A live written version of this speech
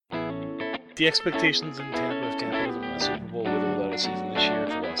the expectations in Tampa, if Tampa doesn't win a Super Bowl with or without a season this year,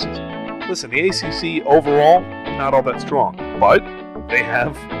 it's a lost season. Listen, the ACC overall, not all that strong, but they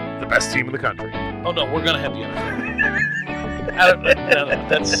have the best team in the country. Oh no, we're gonna have the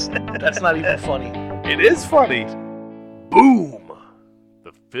NFL. That's not even funny. It is funny. Boom!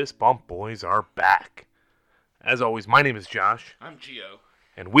 The Fist Bump Boys are back. As always, my name is Josh. I'm Gio.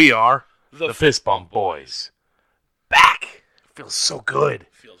 And we are The Fist Bump Boys. Back! Feels so good.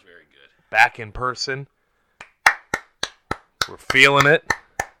 Feels very good. Back in person. We're feeling it.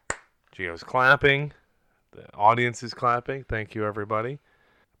 Gio's clapping. The audience is clapping. Thank you, everybody.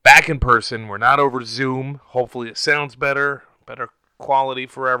 Back in person. We're not over Zoom. Hopefully it sounds better. Better quality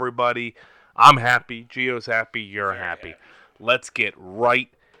for everybody. I'm happy. Gio's happy. You're happy. Let's get right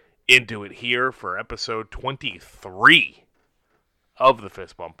into it here for episode 23 of the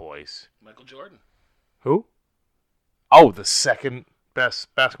Fist Bump Boys. Michael Jordan. Who? Oh, the second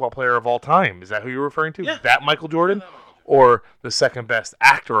best basketball player of all time. Is that who you're referring to? Yeah. That Michael Jordan? Or the second best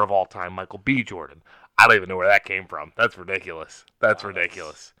actor of all time, Michael B. Jordan? I don't even know where that came from. That's ridiculous. That's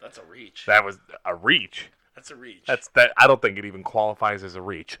ridiculous. That's a reach. That was a reach. That's a reach. I don't think it even qualifies as a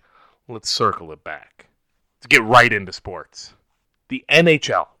reach. Let's circle it back. Let's get right into sports. The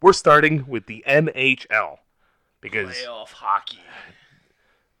NHL. We're starting with the NHL because playoff hockey.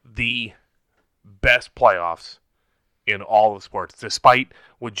 The best playoffs in all of sports, despite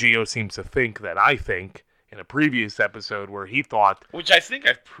what Gio seems to think that I think in a previous episode where he thought... Which I think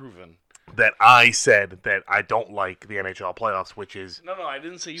I've proven. That I said that I don't like the NHL playoffs, which is... No, I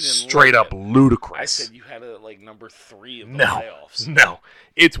didn't say you didn't straight like up it. ludicrous. I said you had it like number 3 of the No, playoffs. no.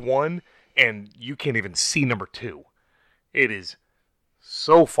 It's 1, and you can't even see number 2. It is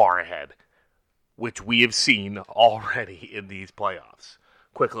so far ahead, which we have seen already in these playoffs.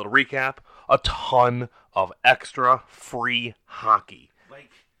 Quick little recap. A ton of extra free hockey. Like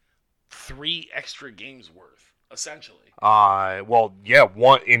 3 extra games worth, essentially. Well, yeah,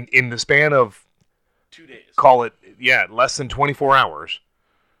 one in the span of 2 days. Call it, less than 24 hours.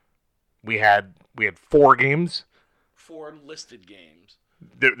 We had 4 games. 4 listed games.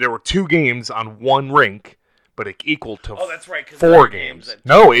 There were 2 games on one rink, but it equaled to that's right, 4 games.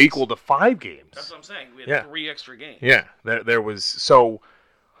 No, it equaled to 5 games. That's what I'm saying. We had 3 extra games. Yeah, there was. So,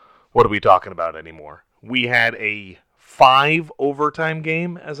 what are we talking about anymore? We had a 5 overtime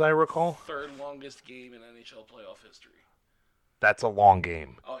game, as I recall. 3rd longest game in NHL playoff history. That's a long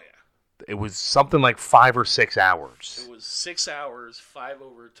game. Oh, yeah. It was something like 5 or 6 hours. It was 6 hours, 5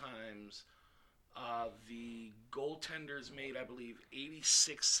 overtimes. The goaltenders made, I believe,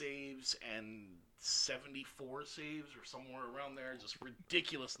 86 saves and 74 saves or somewhere around there. Just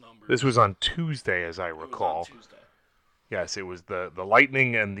ridiculous numbers. This was on Tuesday, as I recall. It was on Tuesday. Yes, it was the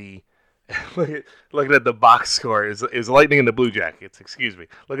Lightning and the... looking at the box score, it was Lightning and the Blue Jackets, excuse me.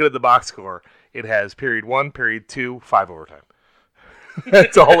 Looking at the box score, it has period 1, period 2, 5 overtime.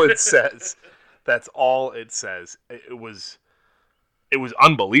 That's all it says. That's all it says. It was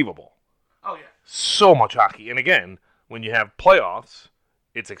unbelievable. Oh, yeah. So much hockey. And again, when you have playoffs,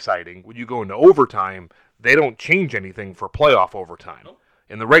 it's exciting. When you go into overtime, they don't change anything for playoff overtime. Nope.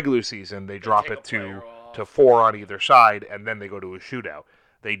 In the regular season, they drop it to 4 on either side, and then they go to a shootout.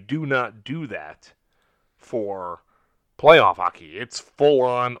 They do not do that for playoff hockey. It's full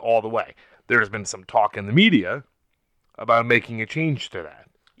on all the way. There's been some talk in the media about making a change to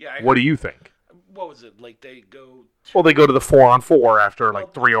that. Yeah. What do you think? What was it? Like they go... Well, they go to the 4-on-4 after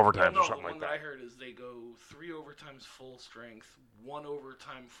 3 overtimes or something like that. The one that I heard is they go 3 overtimes full strength, 1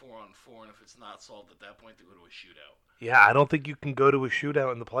 overtime 4-on-4, and if it's not solved at that point, they go to a shootout. Yeah, I don't think you can go to a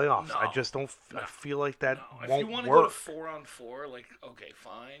shootout in the playoffs. No. I just don't. I feel like that won't work. If you want to go to 4-on-4, like, okay,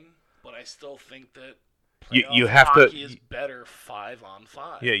 fine, but I still think that you have hockey to is better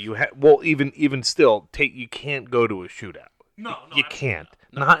 5-on-5. Yeah, you have. Well, even still, you can't go to a shootout. No, you can't.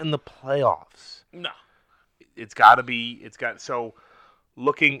 No. Not in the playoffs. No. It's got to be. So,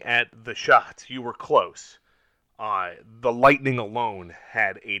 looking at the shots, you were close. The Lightning alone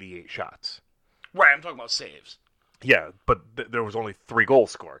had 88 shots. Right, I'm talking about saves. Yeah, but there was only 3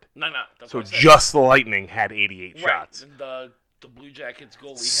 goals scored. No. That's so just the Lightning had 88 shots. And the Blue Jackets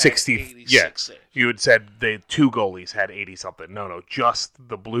goalie 60, had 86 saves. You had said the 2 goalies had 80-something. No, just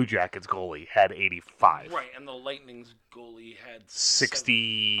the Blue Jackets goalie had 85. Right, and the Lightning's goalie had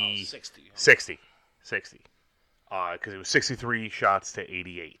 60. 60. 60. Because it was 63 shots to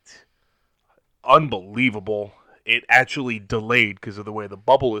 88. Unbelievable. It actually delayed because of the way the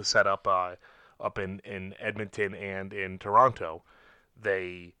bubble is set up in Edmonton and in Toronto.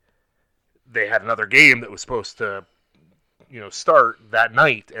 They had another game that was supposed to start that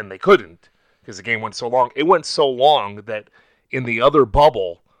night, and they couldn't because the game went so long. It went so long that in the other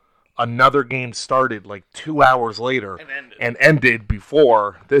bubble, another game started like 2 hours later and ended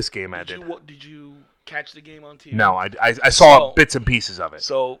before this game ended. Did you catch the game on TV? No, I saw bits and pieces of it.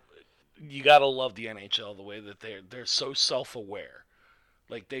 So you gotta love the NHL the way that they're so self-aware.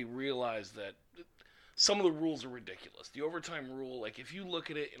 Like they realize that some of the rules are ridiculous. The overtime rule, like if you look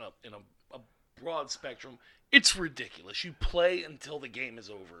at it in a broad spectrum, it's ridiculous. You play until the game is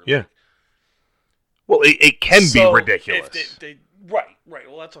over. Yeah. Well, it can be ridiculous. Right.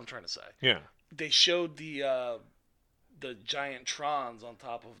 Well, that's what I'm trying to say. Yeah. They showed the giant trons on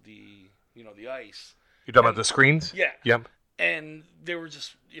top of the ice. You're talking about the screens? Yeah. Yep. And they were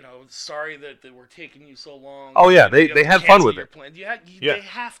just, sorry that they were taking you so long. Oh, yeah. They had fun with it. They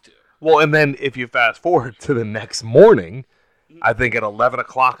have to. Well, and then if you fast forward to the next morning, I think at 11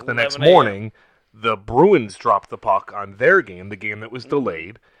 o'clock the next morning, the Bruins dropped the puck on their game, the game that was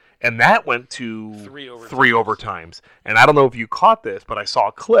delayed, and that went to three overtimes. And I don't know if you caught this, but I saw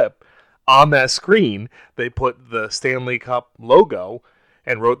a clip. On that screen, they put the Stanley Cup logo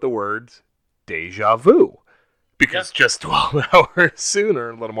and wrote the words, Deja Vu. Because just 12 hours sooner,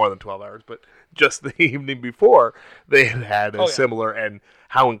 a little more than 12 hours, but just the evening before, they had a similar, and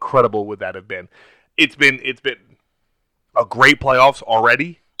how incredible would that have been? It's been a great playoffs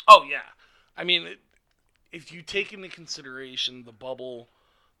already. Oh, yeah. I mean, if you take into consideration the bubble,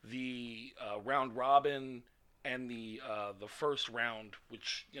 the round robin, and the first round,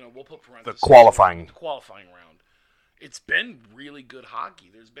 which, we'll put parentheses. The qualifying round. It's been really good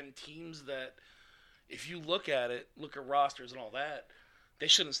hockey. There's been teams that, if you look at rosters and all that, they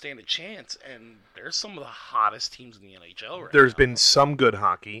shouldn't stand a chance, and there's some of the hottest teams in the NHL right There's now. been some good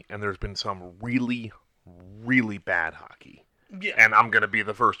hockey, and there's been some really, really bad hockey. Yeah. And I'm going to be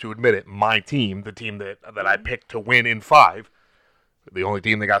the first to admit it. My team, the team that I picked to win in 5, the only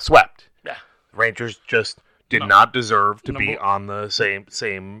team that got swept. Yeah. Rangers just did not deserve to be on the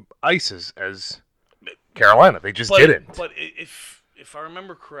same ices as Carolina. They just didn't. But if I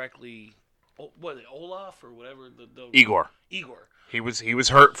remember correctly, what, Olaf or whatever, the Igor. He was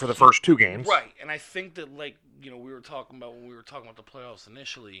hurt for the first 2 games. Right, and I think that we were talking about when we were talking about the playoffs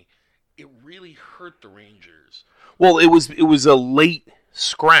initially, it really hurt the Rangers. Well, it was a late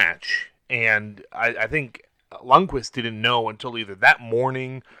scratch, and I think Lundqvist didn't know until either that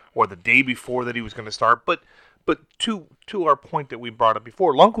morning or the day before that he was going to start. But to our point that we brought up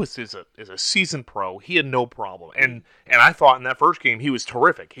before, Lundqvist is a seasoned pro. He had no problem, and I thought in that first game he was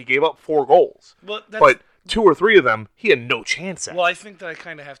terrific. He gave up 4 goals, but 2 or 3 of them he had no chance at. Well, I think that I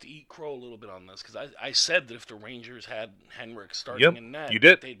kind of have to eat crow a little bit on this because I said that if the Rangers had Henrik starting in net,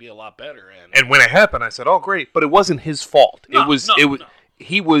 they'd be a lot better. And when it happened, I said, "Oh, great!" But it wasn't his fault.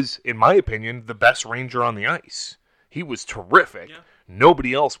 He was, in my opinion, the best Ranger on the ice. He was terrific. Yeah.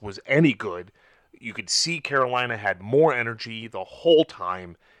 Nobody else was any good. You could see Carolina had more energy the whole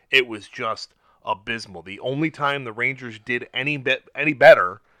time. It was just abysmal. The only time the Rangers did any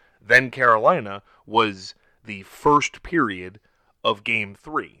better than Carolina was the first period of Game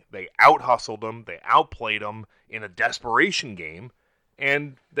 3. They out-hustled them. They outplayed them in a desperation game,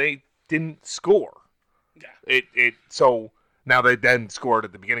 and they didn't score. Yeah. So now they then scored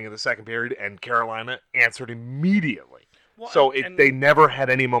at the beginning of the second period, and Carolina answered immediately. Well, so they never had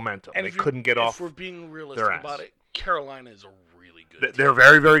any momentum. They couldn't get off. If we're being realistic about it, Carolina is a really good team. They're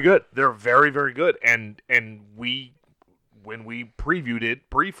very, very good. They're very, very good. And when we previewed it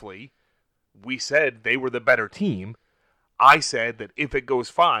briefly, we said they were the better team. I said that if it goes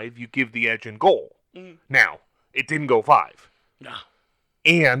 5, you give the edge in goal. Mm-hmm. Now, it didn't go 5. No.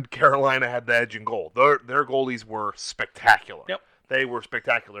 And Carolina had the edge in goal. Their goalies were spectacular. Yep. They were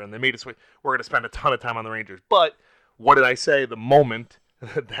spectacular, and they made us. We're going to spend a ton of time on the Rangers. But what did I say the moment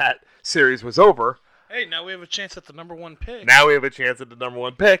that series was over? Hey, now we have a chance at the number 1 pick.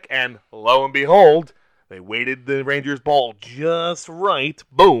 And lo and behold, they weighted the Rangers' ball just right.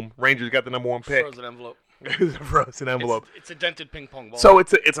 Boom, Rangers got the number 1 pick. Frozen envelope. It was a frozen envelope. It's a dented ping pong ball. So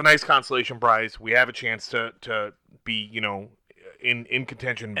it's a nice consolation prize. We have a chance to be, in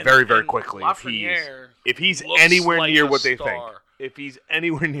contention very, very quickly. If he's anywhere near what they think. If he's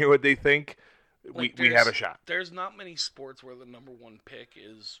anywhere near what they think, we have a shot. There's not many sports where the number 1 pick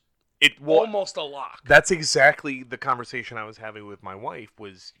is almost a lock. That's exactly the conversation I was having with my wife.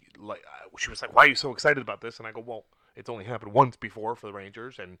 She was like, "Why are you so excited about this?" And I go, "Well, it's only happened once before for the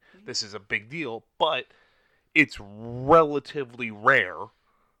Rangers, and this is a big deal, but it's relatively rare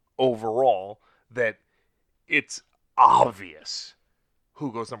overall that it's obvious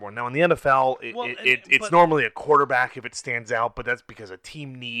who goes number 1. Now, in the NFL, it's normally a quarterback if it stands out, but that's because a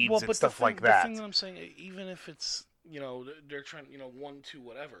team needs and stuff like that. The thing that I'm saying, even if it's, they're trying, 1, 2,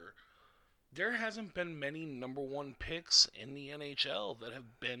 whatever, there hasn't been many number one picks in the NHL that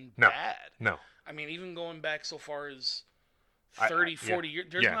have been bad. No. I mean, even going back so far as 30, 40 years,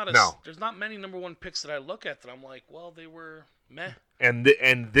 there's not many number one picks that I look at that I'm like, well, they were meh. And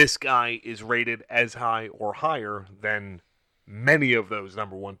this guy is rated as high or higher than many of those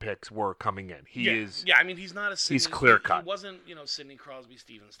number one picks were coming in. He is. Yeah, I mean, he's not a Sidney. He's clear cut. He wasn't, Sidney Crosby,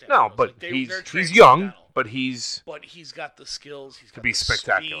 Steven Stamkos. No, but he's young, but he's got the skills. He's got to be the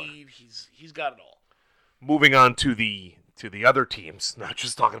spectacular. Speed. He's got it all. Moving on to the other teams, not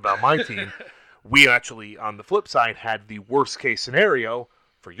just talking about my team. We actually, on the flip side, had the worst case scenario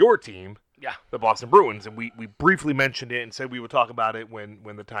for your team. Yeah. The Boston Bruins, and we briefly mentioned it and said we would talk about it when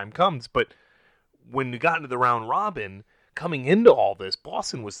the time comes. But when we got into the round robin, coming into all this,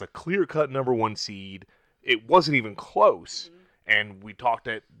 Boston was the clear-cut number one seed. It wasn't even close. And we talked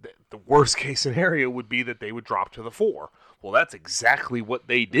that the worst-case scenario would be that they would drop to the 4. Well, that's exactly what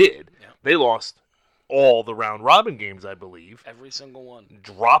they did. Yeah. They lost all the round-robin games, I believe. Every single one.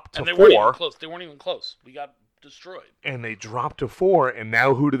 Dropped to 4. And they weren't even close. They weren't even close. We got destroyed. And they dropped to 4, and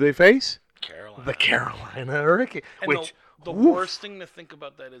now who do they face? Carolina. The Carolina Hurricanes. And the worst thing to think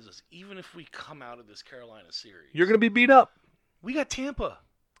about that is even if we come out of this Carolina series, you're going to be beat up. We got Tampa.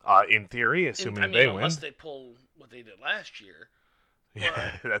 In theory, assuming they win. Unless they pull what they did last year.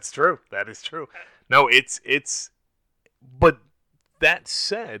 Yeah, that's true. That is true. No, it's. But that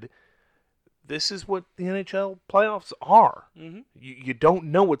said, this is what the NHL playoffs are. Mm-hmm. You don't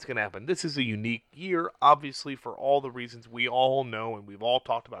know what's going to happen. This is a unique year, obviously, for all the reasons we all know and we've all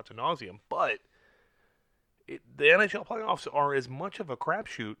talked about to nauseum. But the NHL playoffs are as much of a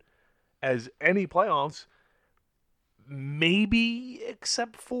crapshoot as any playoffs, maybe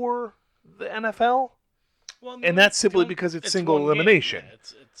except for the NFL. Well, and that's simply because it's single elimination.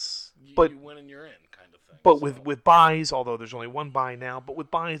 Yeah, it's you win and you're in kind of thing. But with buys, although there's only one buy now, but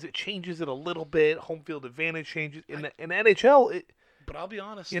with buys it changes it a little bit. Home field advantage changes. In NHL, but I'll be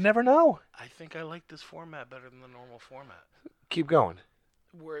honest, you never know. I think I like this format better than the normal format. Keep going.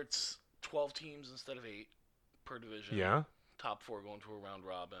 Where it's 12 teams instead of 8 per division. Yeah. Top 4 going to a round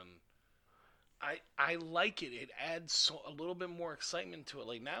robin. I like it. It adds a little bit more excitement to it.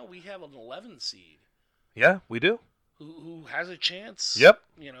 Like now we have an 11 seed. Yeah, we do. Who has a chance? Yep.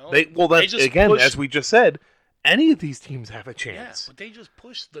 As we just said, any of these teams have a chance. Yeah, but they just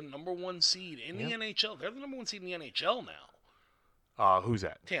pushed the number one seed in the NHL. They're the number one seed in the NHL now. Who's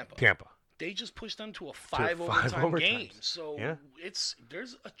that? Tampa. They just pushed them to a 5 overtime game. So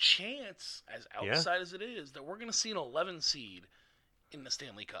there's a chance, as outside as it is, that we're going to see an 11 seed in the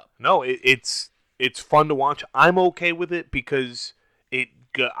Stanley Cup. No, it's fun to watch. I'm okay with it because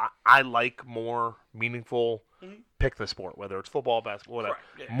I like more meaningful. Pick the sport, whether it's football, basketball, whatever.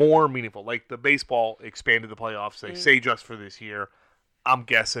 Yeah. More meaningful. Like the baseball expanded the playoffs. They say just for this year. I'm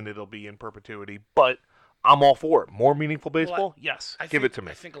guessing it'll be in perpetuity, but I'm all for it. More meaningful baseball? Yes. Give it to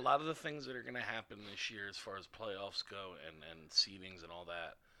me. I think a lot of the things that are going to happen this year as far as playoffs go and seedings and all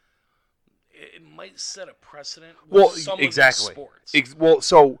that, it might set a precedent with some of the sports.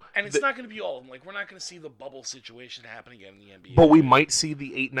 And it's not going to be all of them. Like, we're not going to see the bubble situation happen again in the NBA. But we might see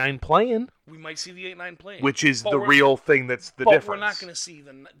the 8-9 play-in. We might see the 8-9 play-in. Which is the real thing that's the difference. But we're not going to see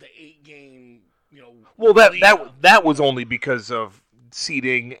the 8-game, Well, that was only because of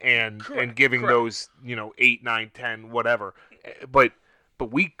seeding and giving those, 8, 9, 10, whatever. But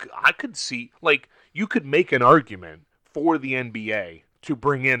I could see, like, you could make an argument for the NBA to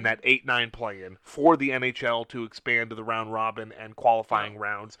bring in that 8-9 play-in, for the NHL to expand to the round robin and qualifying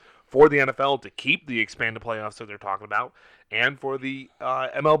rounds, for the NFL to keep the expanded playoffs that they're talking about, and for the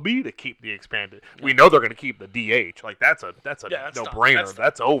MLB to keep the expanded. Yeah. We know they're going to keep the DH. Like that's a no-brainer.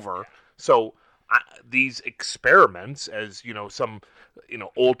 That's over. Yeah. So these experiments, as some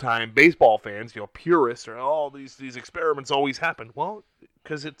old-time baseball fans, purists, are these experiments always happen. Well,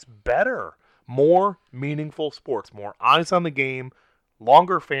 because it's better, more meaningful sports, more eyes on the game.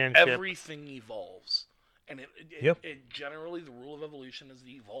 Longer fanship. Everything evolves. And it generally, the rule of evolution is it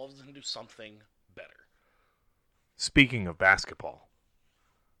evolves into something better. Speaking of basketball,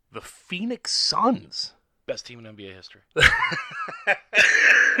 the Phoenix Suns. Best team in NBA history.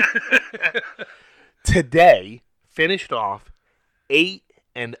 Today, finished off 8-0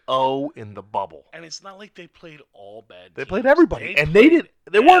 in the bubble. And it's not like they played all bad teams. They played everybody.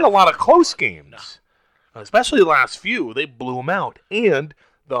 There weren't a lot of close games. No. Especially the last few, they blew them out. And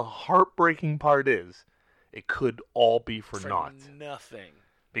the heartbreaking part is, it could all be for naught. Nothing.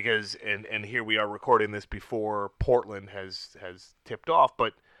 Because, and here we are recording this before Portland has tipped off,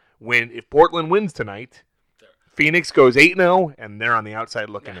 but if Portland wins tonight, Phoenix goes 8-0, and they're on the outside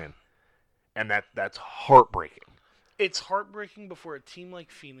looking in. And that's heartbreaking. It's heartbreaking before a team like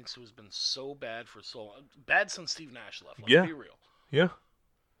Phoenix, who has been so bad for so long, bad since Steve Nash left. Let's be real. Yeah.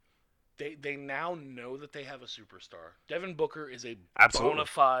 They now know that they have a superstar. Devin Booker is a Absolutely. bona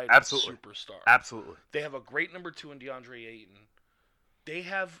fide Absolutely. superstar. Absolutely. They have a great number 2 in DeAndre Ayton. They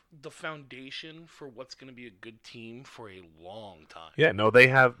have the foundation for what's going to be a good team for a long time. Yeah, no, they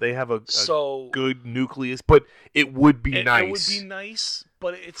have a good nucleus, but it would be nice. It would be nice,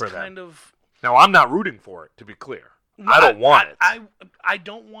 but it's kind of... Now, I'm not rooting for it, to be clear. I don't want it. I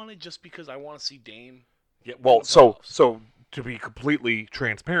don't want it just because I want to see Dame. Yeah, well, so to be completely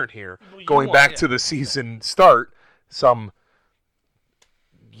transparent here, going back to the season start, some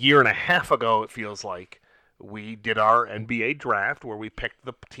year and a half ago, it feels like, we did our NBA draft where we picked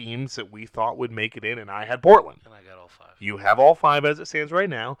the teams that we thought would make it in, and I had Portland. And I got all 5. You have all 5 as it stands right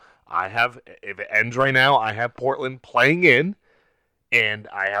now. If it ends right now, I have Portland playing in, and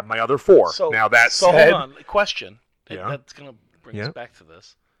I have my other 4. Now that said, hold on, question. Yeah. That's going to bring us back to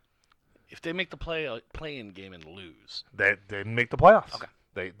this. If they make the play-in game and lose, they didn't make the playoffs.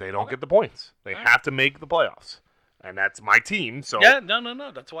 Okay. They don't get the points. They have to make the playoffs, and that's my team. So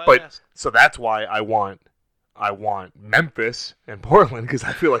no. That's why I asked. So that's why I want Memphis and Portland, because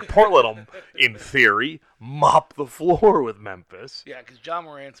I feel like Portland will, in theory, mop the floor with Memphis. Yeah, because John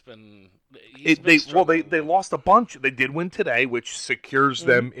Morant's been... They lost a bunch. They did win today, which secures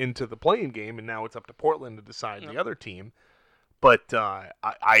them into the play-in game, and now it's up to Portland to decide the other team. But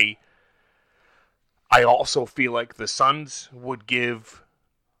I also feel like the Suns would give...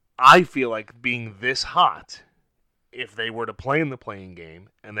 I feel like being this hot, if they were to play in the play-in game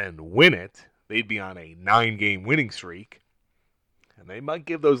and then win it, they'd be on a 9-game winning streak, and they might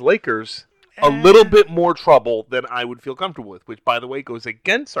give those Lakers a little bit more trouble than I would feel comfortable with, which, by the way, goes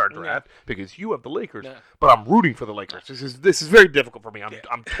against our draft because you have the Lakers, but I'm rooting for the Lakers. This is very difficult for me.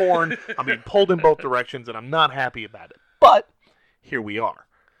 I'm torn. I'm being pulled in both directions, and I'm not happy about it. But here we are.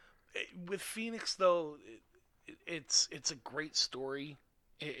 With Phoenix, though, it's a great story.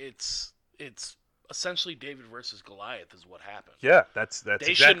 It's essentially David versus Goliath is what happened. Yeah, that's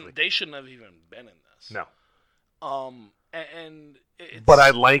exactly. They shouldn't have even been in this. No. And but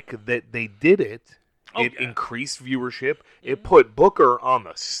I like that they did it. It increased viewership. It put Booker on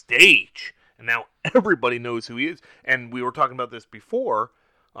the stage, and now everybody knows who he is. And we were talking about this before,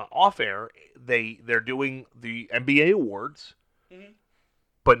 off air. They're doing the NBA awards,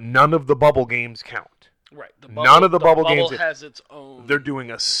 but none of the bubble games count. Right. None of the bubble games has its own. They're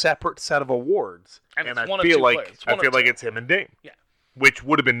doing a separate set of awards, and I feel like it's him and Dame. Yeah. Which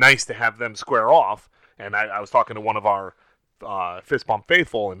would have been nice to have them square off. And I was talking to one of our Fist Bump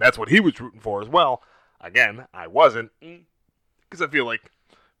faithful, and that's what he was rooting for as well. Again, I wasn't, because I feel like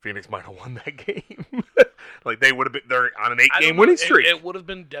Phoenix might have won that game. Like they're on an 8-game winning streak. It would have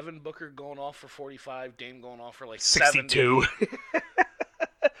been Devin Booker going off for 45, Dame going off for like 62.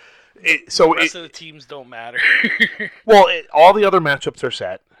 The rest of the teams don't matter. Well, all the other matchups are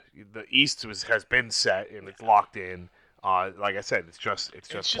set. The East has been set and it's locked in. Like I said, it's just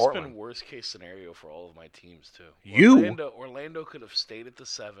Portland. Been worst case scenario for all of my teams too. Orlando could have stayed at the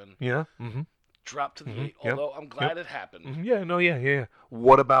 7. Yeah. Dropped to the 8. Although I'm glad it happened. Yeah.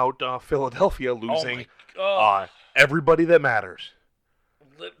 What about Philadelphia losing everybody that matters?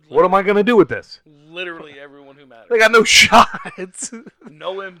 What am I going to do with this? Literally everyone who matters. They got no shots.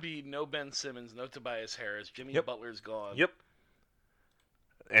 No Embiid, no Ben Simmons, no Tobias Harris. Jimmy Butler's gone. Yep.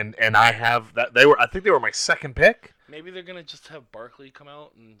 And I have that. I think they were my second pick. Maybe they're gonna just have Barkley come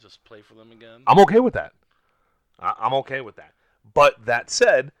out and just play for them again. I'm okay with that. I'm okay with that. But that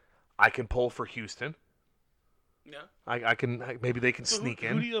said, I can pull for Houston. Yeah. I can. Maybe they can sneak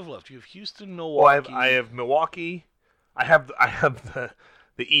in. Who do you have left? You have Houston, Milwaukee. Well, I have Milwaukee. I have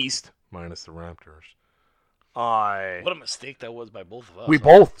the East minus the Raptors. What a mistake that was by both of us. We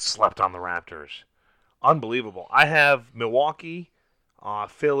both slept on the Raptors. Unbelievable. I have Milwaukee,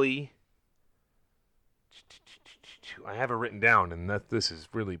 Philly. I have it written down, and this is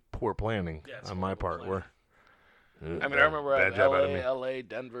really poor planning on my part. I remember I had LA,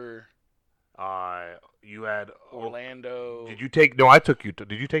 Denver. You had Orlando. Did you take? No, I took Utah.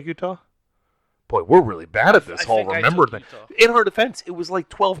 Did you take Utah? Boy, we're really bad at this whole remember thing. In our defense, it was like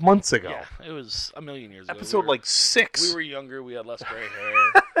 12 months ago. Yeah, it was a million years ago. Episode 6. We were younger. We had less gray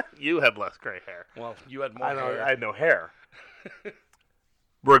hair. You had less gray hair. Well, you had more hair. I had no hair.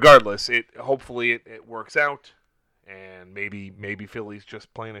 Regardless, hopefully it works out, and maybe Philly's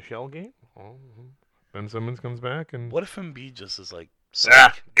just playing a shell game. Oh, Ben Simmons comes back, and what if Embiid just is like,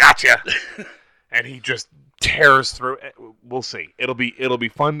 gotcha, and he just tears through. We'll see. It'll be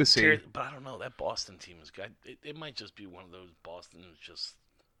fun to see. But I don't know. That Boston team is good. It might just be one of those Boston just.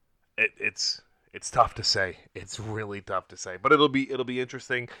 It's tough to say. It's really tough to say, but it'll be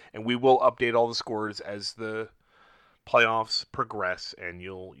interesting, and we will update all the scores as the playoffs progress, and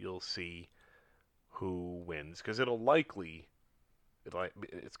you'll see who wins because it's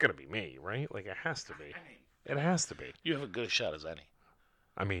gonna be me, right? Like it has to be. It has to be. You have a good shot as any.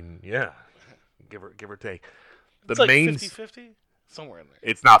 I mean, yeah, give or take. It's like 50-50? Somewhere in there.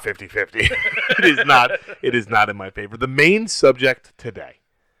 It's not 50-50. It is not. It is not in my favor. The main subject today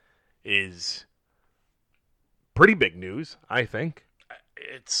is pretty big news, I think.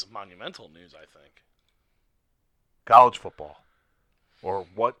 It's monumental news, I think. College football, or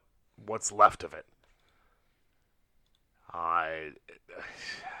what's left of it.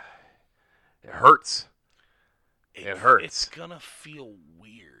 It hurts. It hurts. It's gonna feel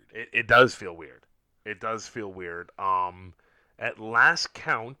weird. It does feel weird. It does feel weird. At last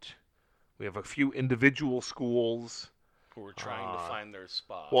count, we have a few individual schools who are trying to find their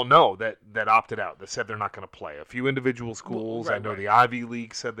spot. Well, no, that opted out. That said they're not going to play. A few individual schools. I know the Ivy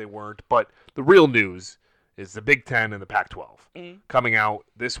League said they weren't. But the real news is the Big Ten and the Pac-12 coming out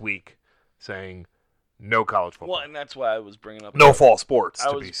this week saying no college football. Well, and that's why I was bringing up no fall sports. I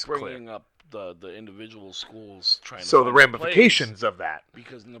was bringing up the individual schools trying. So the ramifications of that,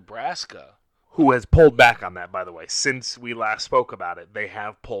 because Nebraska, who has pulled back on that, by the way, since we last spoke about it, they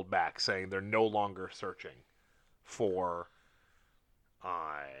have pulled back, saying they're no longer searching for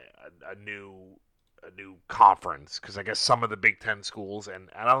a new conference, because I guess some of the Big Ten schools, and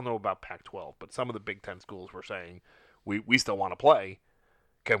I don't know about Pac-12, but some of the Big Ten schools were saying we still want to play.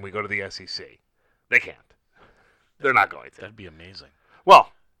 Can we go to the SEC? They can't. They're not going to. That'd be amazing.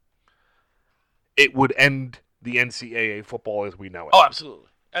 Well, it would end the NCAA football as we know it. Oh, absolutely,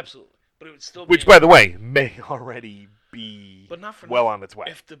 absolutely. But it would still, which, by the way, may already be well on its way.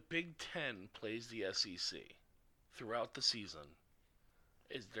 If the Big Ten plays the SEC throughout the season,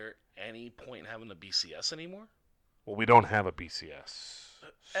 is there any point in having a BCS anymore? Well, we don't have a BCS.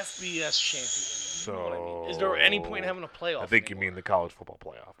 FBS champion. So, you know what I mean? Is there any point in having a playoff? I think anymore? You mean the college football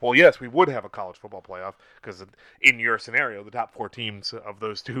playoff. Well, yes, we would have a college football playoff because in your scenario, the top 4 teams of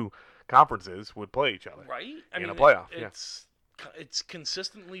those 2 conferences would play each other. Right? A playoff. It's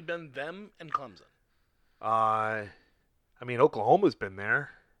consistently been them and Clemson. I mean, Oklahoma's been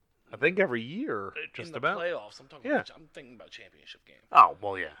there. I think every year, just in the about playoffs. I'm thinking about championship game. Oh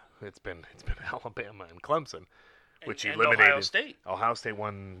well, yeah. It's been Alabama and Clemson, which eliminated. Ohio State. Ohio State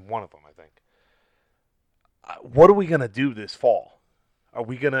won one of them, I think. What are we gonna do this fall? Are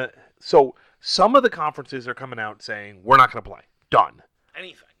we gonna? So some of the conferences are coming out saying we're not gonna play. Done.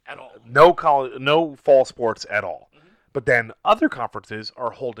 Anything at all. No fall sports at all. Mm-hmm. But then other conferences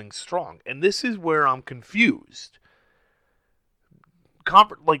are holding strong, and this is where I'm confused.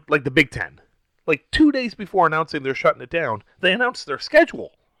 Like the Big Ten, like 2 days before announcing they're shutting it down, they announced their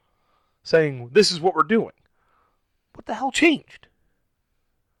schedule, saying this is what we're doing. What the hell changed?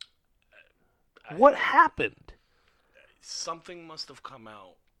 What happened? Something must have come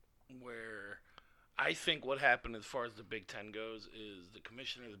out where I think what happened as far as the Big Ten goes is the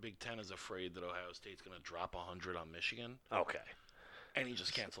commissioner of the Big Ten is afraid that Ohio State's going to drop 100 on Michigan. Okay. And he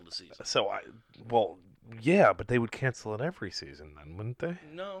just canceled the season. So, yeah, but they would cancel it every season then, wouldn't they?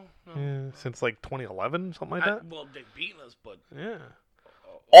 No. Yeah, since like 2011, something like that? Well, they've beaten us, but... Yeah.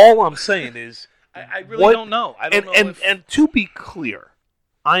 All I'm saying is... I really don't know. I don't know and to be clear,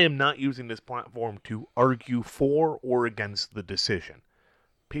 I am not using this platform to argue for or against the decision.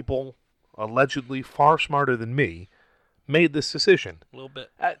 People, allegedly far smarter than me, made this decision. A little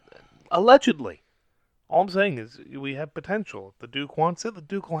bit. Allegedly. All I'm saying is we have potential. If the Duke wants it, the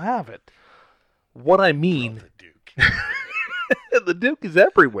Duke will have it. What I mean... Love the Duke. The Duke is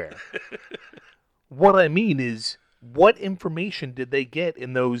everywhere. What I mean is, what information did they get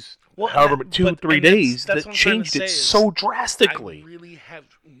in those 2-3 days that changed it so drastically? I really have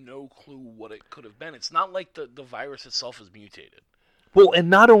no clue what it could have been. It's not like the virus itself is mutated. Well, and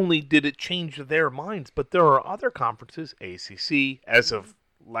not only did it change their minds, but there are other conferences, ACC, as of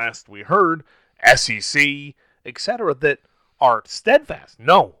last we heard, SEC, etc., that are steadfast.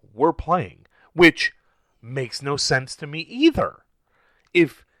 No, we're playing, which makes no sense to me either.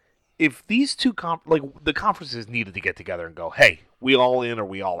 If these two the conferences needed to get together and go, hey, we all in or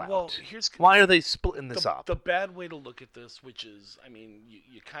we all out. Well, why are they splitting this up? The bad way to look at this, which is, I mean,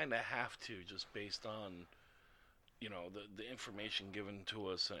 you kind of have to just based on, the information given to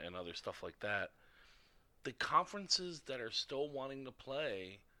us and other stuff like that. The conferences that are still wanting to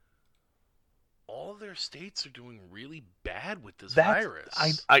play, all of their states are doing really bad with this virus.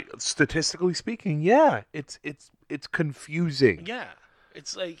 I statistically speaking, yeah, it's confusing. Yeah.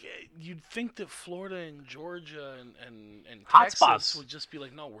 It's like you'd think that Florida and Georgia and Hot Texas spots would just be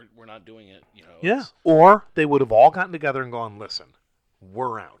like, no, we're not doing it. Yeah. Or they would have all gotten together and gone, listen,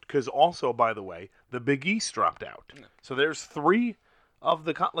 we're out. Because also, by the way, the Big East dropped out. Yeah. So there's 3 of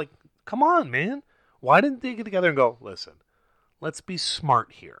the come on, man. Why didn't they get together and go, listen, let's be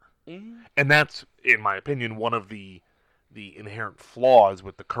smart here? Mm-hmm. And that's, in my opinion, one of the inherent flaws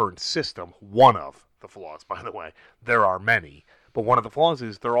with the current system. One of the flaws, by the way. There are many. But one of the flaws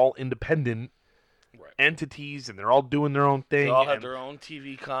is they're all independent entities, and they're all doing their own thing. They all have their own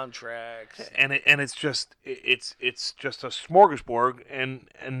TV contracts, and it's just a smorgasbord, and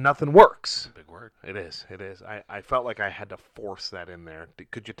nothing works. Big word. It is. I felt like I had to force that in there.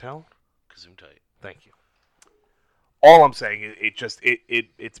 Could you tell? Gesundheit. Thank you. All I'm saying is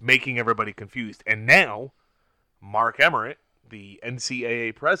it's making everybody confused, and now Mark Emmert, the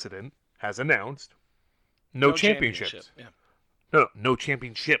NCAA president, has announced no championships. Yeah. No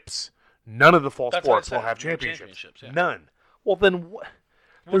championships. None of the fall sports will have championships. Yeah. None. Well, then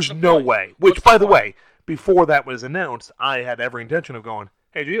there's no way. Which, by the way, before that was announced, I had every intention of going,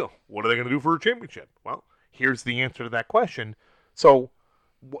 hey, Gio, what are they going to do for a championship? Well, here's the answer to that question. So,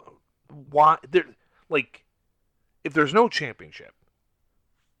 why? If there's no championship,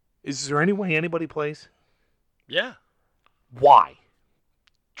 is there any way anybody plays? Yeah. Why?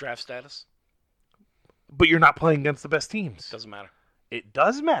 Draft status. But you're not playing against the best teams. Doesn't matter. It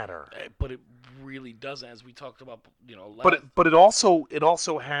does matter. But it really doesn't, as we talked about, But it also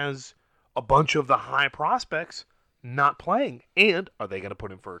has a bunch of the high prospects not playing. And are they going to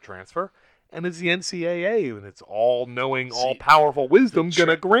put in for a transfer? And is the NCAA and its all-knowing, all-powerful wisdom going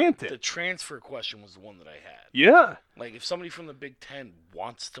to grant it? The transfer question was the one that I had. Yeah. Like, if somebody from the Big Ten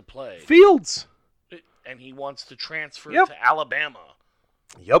wants to play. Fields. And he wants to transfer Yep. to Alabama.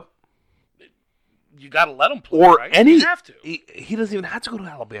 Yep. You got to let him play, or right? any. You have to. He doesn't even have to go to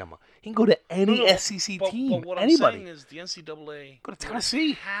Alabama. He can go to any SEC team. But what anybody. I'm saying is the NCAA Go to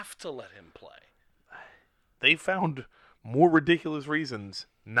Tennessee. Have to let him play. They found more ridiculous reasons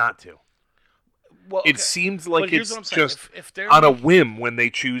not to. Well, okay. It seems like it's just if on a whim when they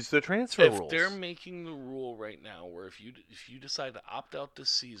choose the transfer rules. If they're making the rule right now where if you decide to opt out this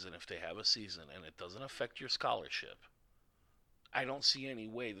season, if they have a season and it doesn't affect your scholarship, I don't see any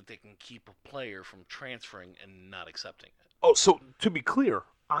way that they can keep a player from transferring and not accepting it. Oh, so to be clear,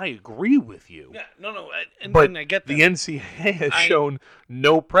 I agree with you. Yeah, no, but and I get that. The NCAA has shown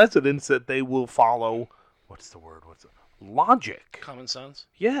no precedence that they will follow. What's the word? Logic. Common sense.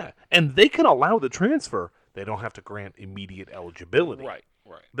 Yeah, and they can allow the transfer. They don't have to grant immediate eligibility. Right.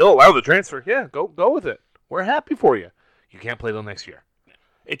 They'll allow the transfer. Yeah, go with it. We're happy for you. You can't play till next year. Yeah.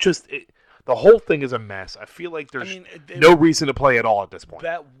 The whole thing is a mess. I feel like there's no reason to play at all at this point.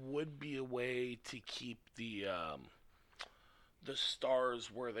 That would be a way to keep the stars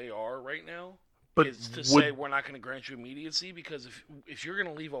where they are right now. But is to say we're not going to grant you immediacy, because if you're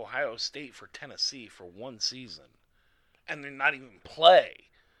going to leave Ohio State for Tennessee for one season and they're not even play,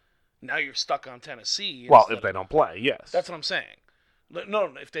 now you're stuck on Tennessee. Well, if they don't play, yes. That's what I'm saying.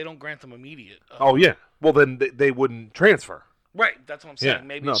 No, if they don't grant them immediate. Oh, yeah. Well, then they wouldn't transfer. Right, that's what I'm saying. Yeah.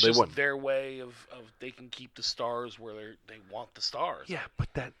 Maybe it's just their way of they can keep the stars where they want the stars. Yeah, but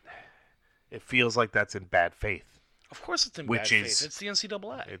it feels like that's in bad faith. Of course it's in bad faith. It's the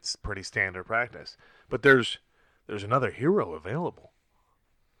NCAA. It's pretty standard practice. But there's another hero available.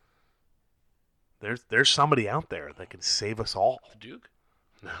 There's somebody out there that can save us all. The Duke?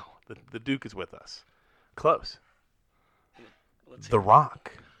 No, the Duke is with us. Close. The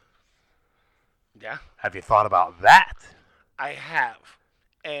Rock. Yeah. Have you thought about that? I have.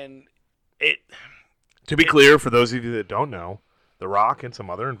 And to be clear, for those of you that don't know, The Rock and some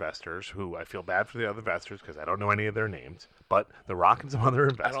other investors, who I feel bad for the other investors because I don't know any of their names, but The Rock and some other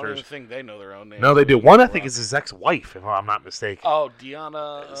investors. I don't even think they know their own names. No, they do. One, I think, is his ex-wife, if I'm not mistaken. Oh,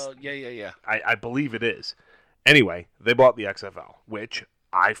 Deanna. Yeah. I believe it is. Anyway, they bought the XFL, which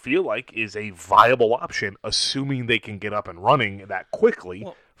I feel like is a viable option, assuming they can get up and running that quickly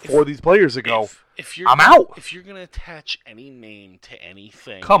for these players to go, I'm out. If you're going to attach any name to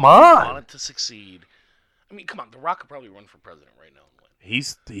anything, come on. You want it to succeed. I mean, come on. The Rock could probably run for president right now and win.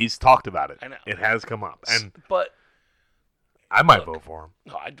 He's talked about it. I know. It has come up. But I might vote for him.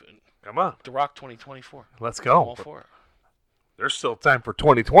 No, I'd. Come on. The Rock 2024. Let's go. I'm all for it. There's still time for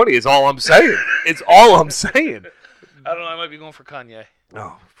 2020 is all I'm saying. It's all I'm saying. I don't know. I might be going for Kanye.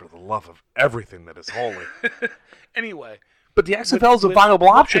 Oh, for the love of everything that is holy. Anyway. But the XFL is a viable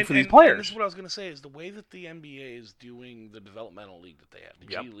option for these players. And this is what I was going to say, is the way that the NBA is doing the developmental league that they have, the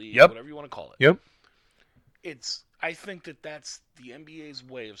G League, whatever you want to call it. Yep. I think that's the NBA's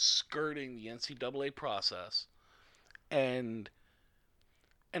way of skirting the NCAA process and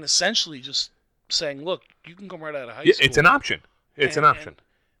and essentially just saying, look, you can come right out of high school. It's an option. It's an option.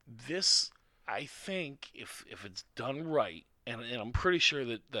 And this, I think, if it's done right, and I'm pretty sure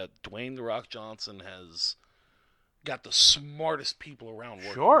that Dwayne "The Rock" Johnson has got the smartest people around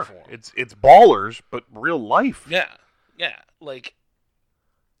working for him. It's ballers, but real life. Yeah. Like,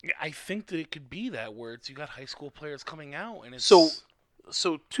 I think that it could be that where you got high school players coming out, and it's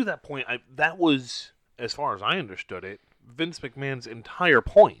so to that point, that was, as far as I understood it, Vince McMahon's entire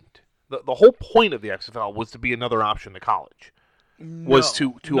point. The whole point of the XFL was to be another option to college. Was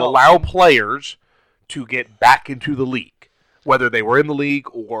to allow players to get back into the league, whether they were in the league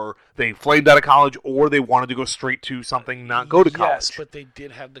or they flamed out of college or they wanted to go straight to something, not go to college. Yes, but they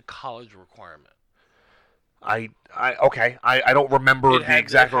did have the college requirement. I don't remember the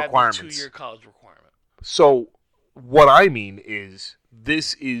exact requirements. The 2-year college requirement. So what I mean is,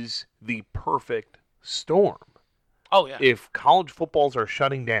 this is the perfect storm. Oh yeah. If college footballs are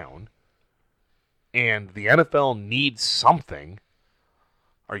shutting down and the NFL needs something,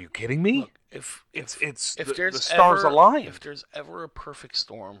 are you kidding me? Look, if the stars align. If there's ever a perfect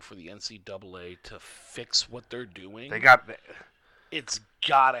storm for the NCAA to fix what they're doing, it's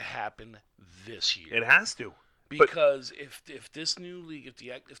got to happen this year. It has to. Because if this new league,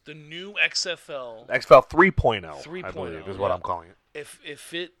 if the new XFL 3.0, I believe is what I'm calling it.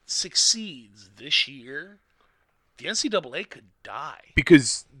 If it succeeds this year, the NCAA could die.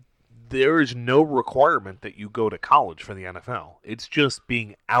 Because there is no requirement that you go to college for the NFL. It's just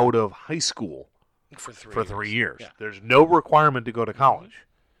being out of high school for 3 years. Yeah. There's no requirement to go to college.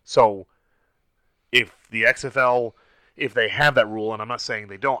 Mm-hmm. So if the XFL, if they have that rule, and I'm not saying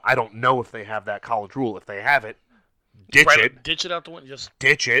they don't, I don't know if they have that college rule. If they have it, ditch it. Ditch it out the window. Just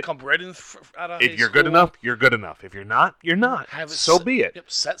ditch it. Come right in out of high school. If you're good enough, you're good enough. If you're not, you're not. So be it. Yep.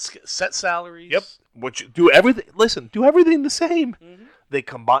 Set salaries. Yep. Which do everything. Listen, do everything the same. Mm-hmm. They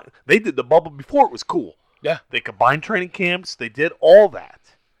combine. They did the bubble before it was cool. Yeah. They combined training camps. They did all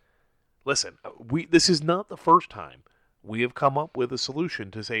that. Listen, this is not the first time we have come up with a solution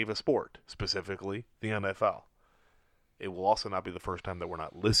to save a sport, specifically the NFL. It will also not be the first time that we're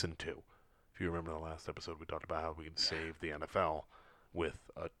not listened to. If you remember the last episode, we talked about how we can save the NFL with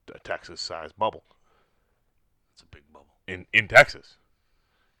a Texas-sized bubble. It's a big bubble. In Texas.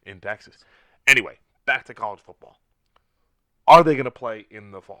 In Texas. Anyway, back to college football. Are they going to play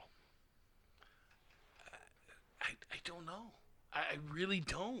in the fall? I don't know. I really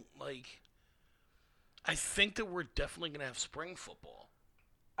don't. Like, I think that we're definitely going to have spring football.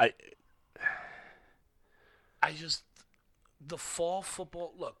 The fall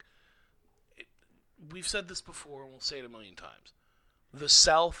football, look, we've said this before and we'll say it a million times. The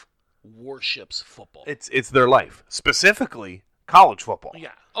South worships football. It's their life. Specifically, college football.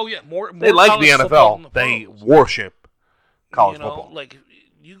 Yeah. Oh, yeah. More they like the NFL. They worship college football. Like,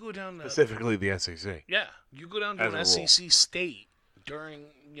 you go down to... Specifically the SEC. Yeah. You go down to an SEC state during,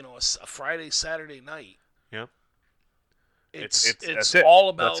 a Friday, Saturday night. Yeah. It's all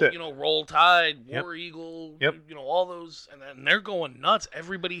about, Roll Tide, War Eagle, all those. And then they're going nuts.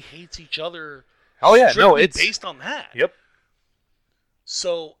 Everybody hates each other. Oh, yeah. No, it's based on that. Yep.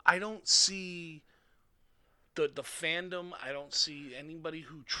 So I don't see the fandom. I don't see anybody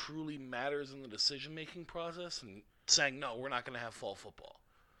who truly matters in the decision-making process and saying, no, we're not going to have fall football.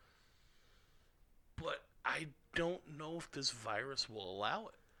 But I don't know if this virus will allow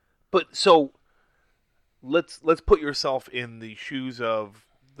it. But so let's put yourself in the shoes of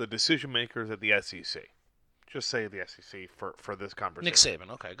the decision makers at the SEC. Just say the SEC for this conversation. Nick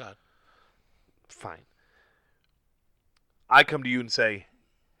Saban. Okay, go ahead. Fine. I come to you and say,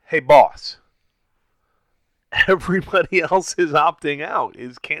 hey, boss, everybody else is opting out,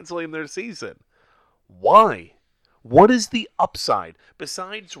 is canceling their season. Why? What is the upside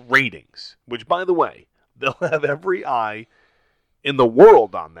besides ratings? Which, by the way, they'll have every eye in the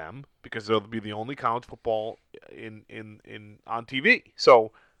world on them because they'll be the only college football on TV.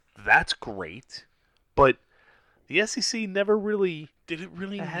 So that's great. But the SEC never really... Did it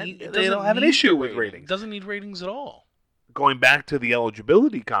really need... They don't have an issue with ratings. It doesn't need ratings at all. Going back to the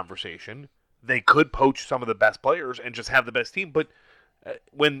eligibility conversation, they could poach some of the best players and just have the best team. But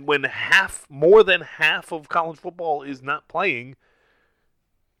when more than half of college football is not playing,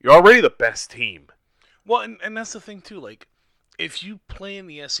 you're already the best team. Well, and that's the thing, too. Like, if you play in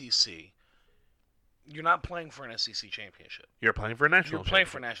the SEC, you're not playing for an SEC championship. You're playing for a national championship. You're playing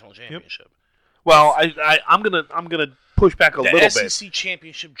for a national championship. Yep. Well, I'm gonna push back a little bit. The SEC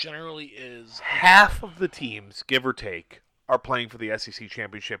championship generally is... Half of the teams, give or take, are playing for the SEC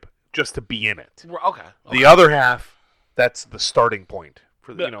championship just to be in it. Okay. The other half, that's the starting point.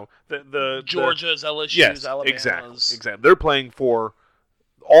 For the Georgia's, LSU's, yes, Alabama's. Exactly. They're playing for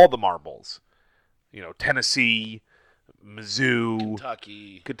all the marbles. Tennessee, Mizzou,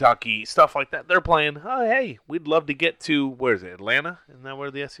 Kentucky, stuff like that. They're playing, oh, hey, we'd love to get to, where is it, Atlanta? Isn't that where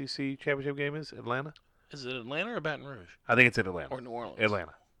the SEC championship game is? Atlanta? Is it Atlanta or Baton Rouge? I think it's in Atlanta. Or New Orleans?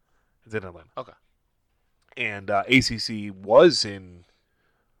 Atlanta. It's in Atlanta. Okay. And ACC was in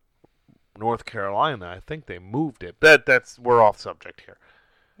North Carolina. I think they moved it. We're off subject here.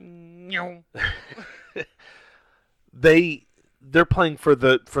 No. They're playing for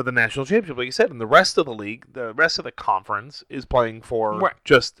the national championship, like you said, and the rest of the league, the rest of the conference is playing for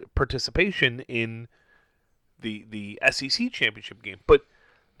just participation in the SEC championship game. But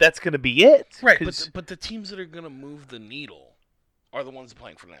that's going to be it, right? But the teams that are going to move the needle are the ones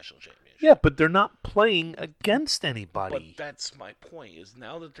playing for the national championship. Yeah, but they're not playing against anybody. But that's my point. Is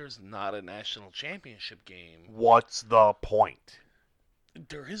now that there's not a national championship game, what's the point?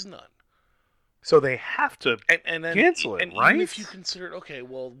 There is none. So they have to cancel it, right? Even if you consider, okay,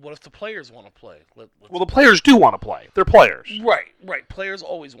 well, what if the players want to play? Well, the players do want to play. They're players. Right. Players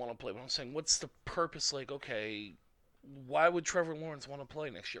always want to play. But I'm saying, what's the purpose? Like, okay, why would Trevor Lawrence want to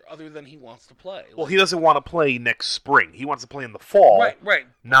play next year, other than he wants to play? Well, he doesn't want to play next spring. He wants to play in the fall. Right.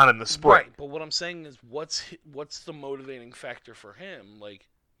 Not in the spring. Right. But what I'm saying is, what's the motivating factor for him? Like,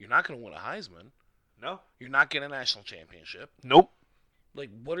 you're not going to win a Heisman. No. You're not getting a national championship. Nope. Like,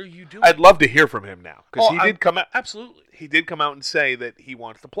 what are you doing? I'd love to hear from him now, because he did come out. Absolutely, he did come out and say that he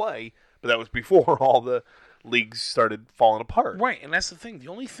wants to play, but that was before all the leagues started falling apart. Right, and that's the thing. The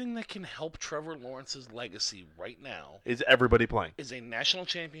only thing that can help Trevor Lawrence's legacy right now is everybody playing. Is a national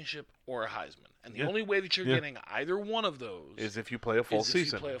championship or a Heisman, and the only way that you're getting either one of those is if you play a full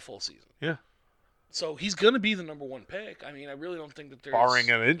season. Yeah. So he's going to be the number one pick. I mean, I really don't think that there's barring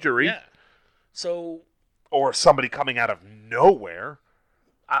an injury. Yeah. So. Or somebody coming out of nowhere.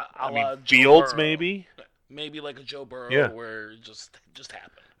 I mean, Fields, maybe like a Joe Burrow, where it just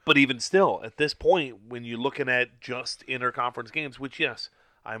happened. But even still, at this point, when you're looking at just interconference games, which yes,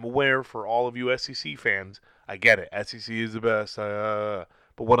 I'm aware for all of you SEC fans, I get it. SEC is the best. But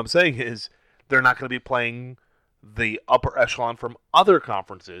what I'm saying is, they're not going to be playing the upper echelon from other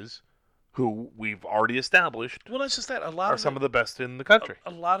conferences, who we've already established. Well, that's just that. Some of the best in the country.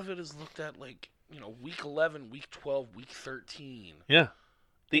 A lot of it is looked at like week 11, week 12, week 13. Yeah.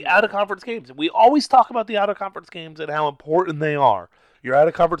 The out-of-conference games. We always talk about the out-of-conference games and how important they are. Your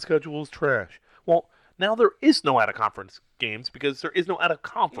out-of-conference schedule is trash. Well, now there is no out-of-conference games because there is no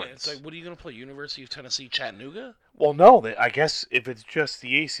out-of-conference. Yeah, it's like, what are you going to play, University of Tennessee, Chattanooga? Well, no. I guess if it's just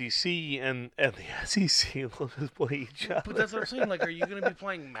the ACC and the SEC, they'll just play each other. But that's what I'm saying. Like, are you going to be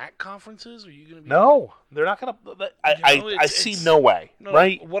playing MAC conferences? Or are you going to be No, they're not going to. I see no way,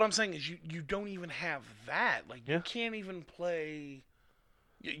 right? What I'm saying is you don't even have that. Like, you can't even play...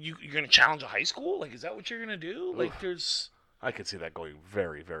 You're going to challenge a high school? Like, is that what you're going to do? Like, there's... I could see that going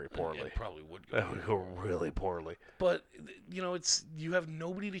very, very poorly. It probably would go. That would go really poorly. But, you have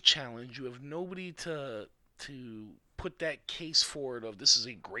nobody to challenge. You have nobody to put that case forward of this is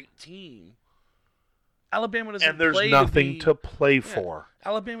a great team. Alabama doesn't play. And there's nothing to play for.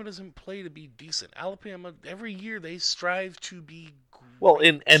 Alabama doesn't play to be decent. Alabama, every year, they strive to be great. Well,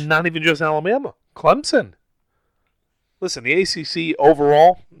 and not even just Alabama. Clemson. Listen, the ACC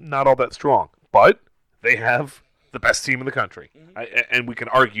overall, not all that strong, but they have the best team in the country. Mm-hmm. And we can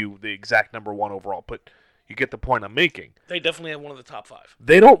argue the exact number one overall, but you get the point I'm making. They definitely have one of the top 5.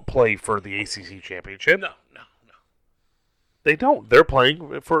 They don't play for the ACC championship. No. They don't. They're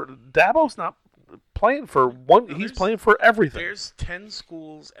playing for... Dabo's not playing for one. He's playing for everything. There's 10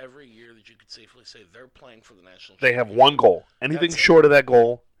 schools every year that you could safely say they're playing for the national championship. They have one goal. Anything short of that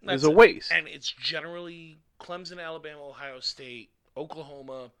goal is a waste. And it's generally... Clemson, Alabama, Ohio State,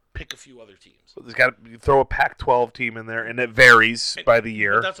 Oklahoma, pick a few other teams. So you throw a Pac-12 team in there, and it varies by the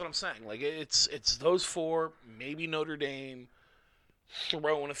year. But that's what I'm saying. Like it's those 4, maybe Notre Dame,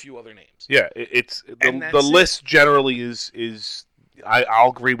 throw in a few other names. Yeah, it's the list generally is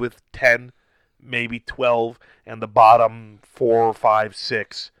I'll agree with 10, maybe 12, and the bottom 4, 5,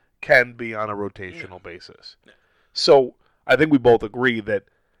 6 can be on a rotational basis. Yeah. So I think we both agree that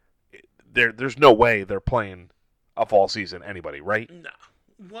there's no way they're playing a fall season, anybody, right? No.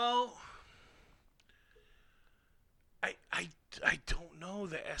 Well, I don't know.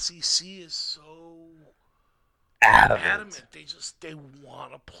 The SEC is so adamant. They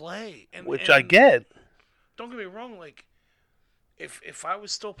want to play. Which I get. Don't get me wrong. Like, if I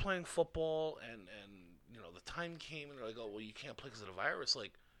was still playing football and the time came and they're like, oh, well, you can't play because of the virus,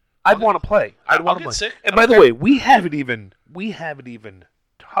 like, I'd want to play. I'd want to play. Sick. And by the way, we haven't even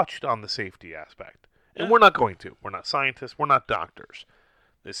touched on the safety aspect, and we're not going to. We're not scientists. We're not doctors.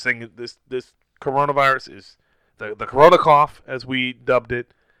 This coronavirus is The Corona cough, as we dubbed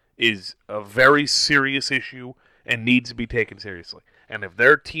it, is a very serious issue and needs to be taken seriously. And if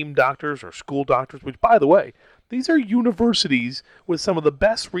their team doctors or school doctors, which, by the way, these are universities with some of the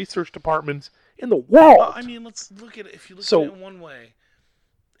best research departments in the world. Well, I mean, let's look at it. If you look at it in one way,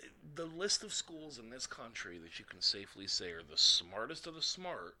 the list of schools in this country that you can safely say are the smartest of the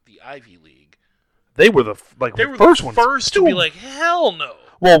smart, the Ivy League. They were the first ones. First to be like, hell no.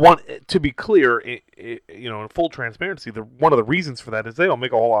 Well, to be clear, in full transparency, one of the reasons for that is they don't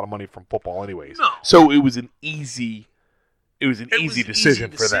make a whole lot of money from football, anyways. No. So it was an easy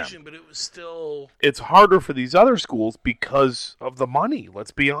decision for them. But it was still. It's harder for these other schools because of the money.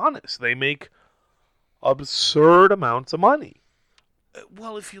 Let's be honest; they make absurd amounts of money.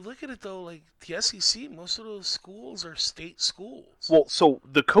 Well, if you look at it though, like the SEC, most of those schools are state schools. Well, so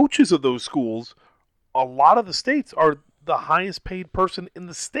the coaches of those schools, a lot of the states are the highest paid person in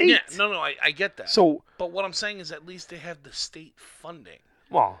the state. Yeah, no, I get that. So, but what I'm saying is at least they have the state funding.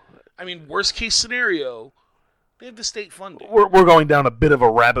 Well, I mean, worst case scenario, they have the state funding. We're going down a bit of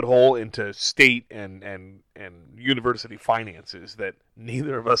a rabbit hole into state and university finances that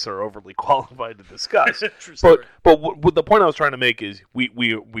neither of us are overly qualified to discuss. but what the point I was trying to make is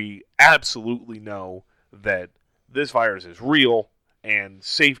we absolutely know that this virus is real and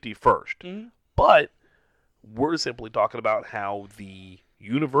safety first. Mm-hmm. But we're simply talking about how the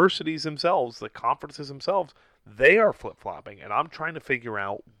universities themselves, the conferences themselves, they are flip-flopping, and I'm trying to figure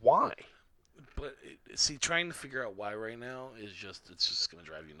out why. But see, trying to figure out why right now it's just going to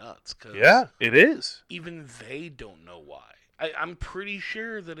drive you nuts. Cause yeah, it is. Even they don't know why. I'm pretty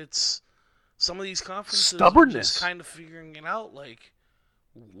sure that it's some of these conferences stubbornness, are just kind of figuring it out. Like,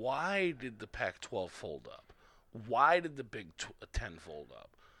 why did the Pac-12 fold up? Why did the Big Ten fold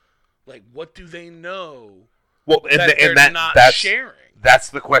up? Like, what do they know? Well, that's not sharing. That's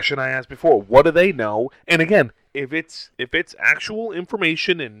the question I asked before. What do they know? And again, if it's actual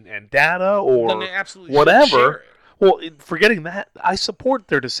information and data or then they absolutely whatever, well, forgetting that, I support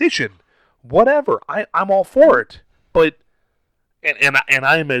their decision. Whatever, I'm all for it. But and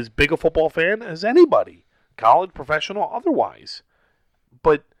I'm as big a football fan as anybody, college, professional, otherwise.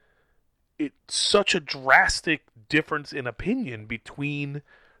 But it's such a drastic difference in opinion between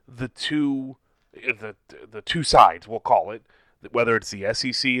the two sides, we'll call it, whether it's the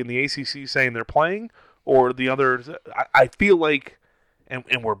SEC and the ACC saying they're playing, or the others. I feel like, and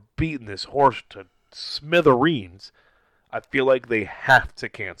we're beating this horse to smithereens, I feel like they have to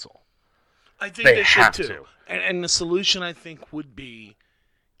cancel. I think they should too. And the solution, I think, would be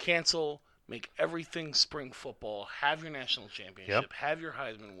cancel, make everything spring football, have your national championship, have your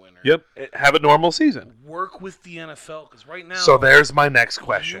Heisman winner. Yep, have a normal season. Work with the NFL, because right now... So there's my next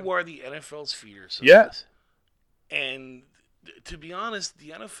question. You are the NFL's feeder system. Yes. And to be honest,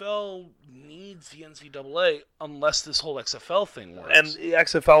 the NFL needs the NCAA unless this whole XFL thing works. And the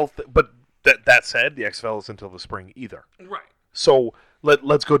XFL... but that said, the XFL is until the spring either. Right. So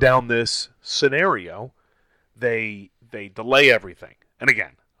let's go down this scenario. They delay everything. And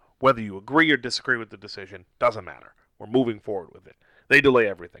again, whether you agree or disagree with the decision, doesn't matter. We're moving forward with it. They delay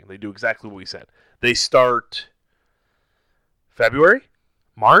everything. They do exactly what we said. They start February?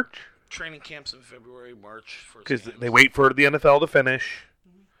 March? Training camps in February, March. Because they wait for the NFL to finish.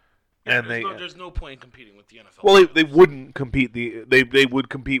 Yeah, and there's no point in competing with the NFL. Well, they wouldn't compete. They would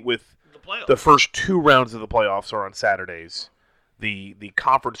compete with the playoffs. The first two rounds of the playoffs are on Saturdays. The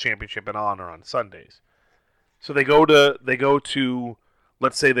conference championship and on are on Sundays. So they go to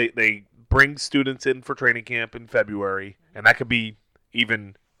let's say they bring students in for training camp in February, and that could be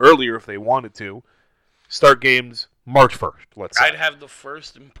even earlier if they wanted to. Start games March 1st, let's say. I'd have the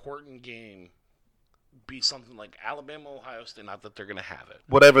first important game be something like Alabama, Ohio State, not that they're going to have it.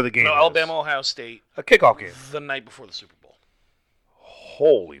 Whatever the game is. Alabama, Ohio State. A kickoff game. The night before the Super Bowl.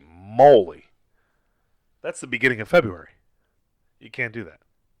 Holy moly. That's the beginning of February. You can't do that.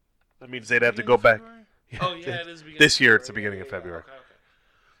 That means they'd have to go back. Oh, yeah, it is beginning this year it's the beginning of February. Okay.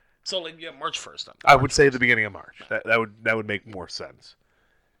 So, March 1st. Then. I would say the beginning of March. That would make more sense.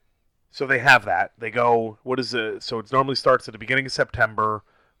 So they have that. They go, so it normally starts at the beginning of September,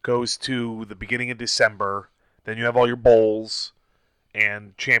 goes to the beginning of December. Then you have all your bowls,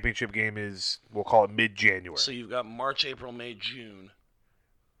 and championship game is, we'll call it mid-January. So you've got March, April, May, June.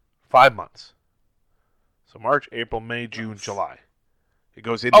 5 months. So March, April, May, June, July. It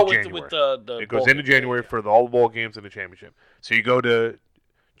goes into January. With the it goes into January for all the bowl games and the championship. So you go to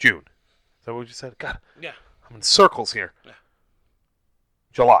June. Is that what you said? God, yeah. I'm in circles here. Yeah.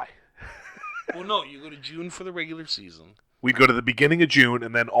 July. Well, no, you go to June for the regular season. We'd go to the beginning of June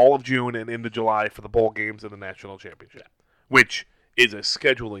and then all of June and into July for the bowl games and the national championship, which is a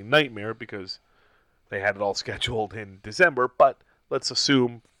scheduling nightmare because They had it all scheduled in December, but let's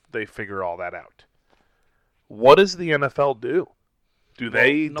assume they figure all that out. What does the NFL do? Do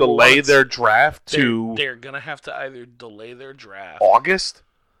they delay their draft to... They're going to have to either delay their draft... August?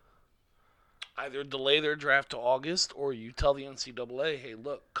 Either delay their draft to August, or you tell the NCAA, hey,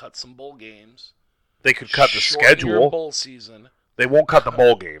 look, cut some bowl games. They could cut the schedule. Your bowl season. They won't cut the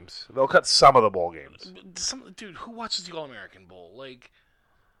bowl games. They'll cut some of the bowl games. Dude, who watches the All-American Bowl? Like...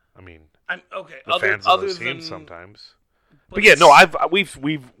 I mean, okay. The fans of those teams sometimes. But yeah,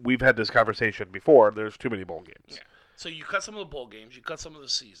 we've had this conversation before. There's too many bowl games. Yeah. So you cut some of the bowl games, you cut some of the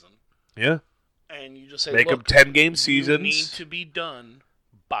season. Yeah. And you just say, make them 10-game seasons. You need to be done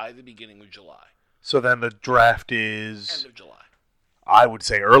by the beginning of July. So then the draft is end of July. I would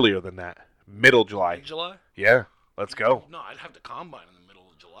say earlier than that, middle July. Mid-July? Yeah, let's go. No, I'd have the combine in the middle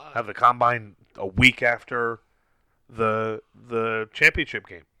of July. Have the combine a week after the championship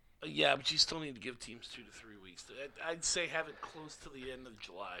game. Yeah, but you still need to give teams 2 to 3 weeks. I'd say have it close to the end of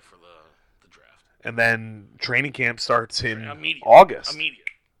July for the draft. And then training camp starts in August. Immediate.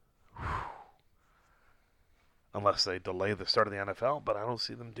 Unless they delay the start of the NFL, but I don't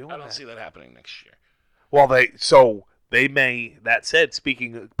see them doing that. I don't see that happening next year. Well, they may, that said,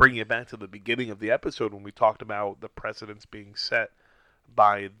 bringing it back to the beginning of the episode when we talked about the precedents being set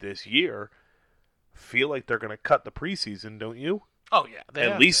by this year, feel like they're going to cut the preseason, don't you? Oh, yeah.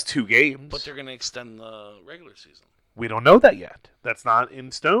 At least 2 games. But they're going to extend the regular season. We don't know that yet. That's not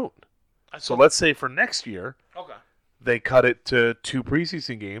in stone. So let's say for next year, they cut it to 2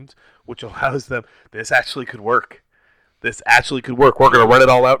 preseason games, which allows them... This actually could work. We're going to run it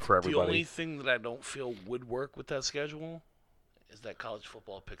all out for everybody. The only thing that I don't feel would work with that schedule is that college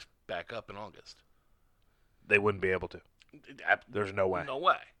football picks back up in August. They wouldn't be able to. There's no way. No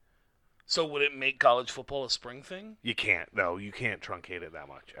way. So would it make college football a spring thing? You can't. No, you can't truncate it that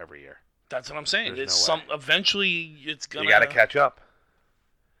much every year. That's what I'm saying. Eventually, it's gonna. You got to catch up.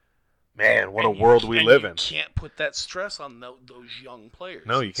 Man, what a world we live in. You can't put that stress on those young players.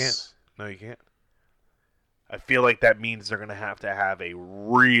 No, you can't. I feel like that means they're going to have a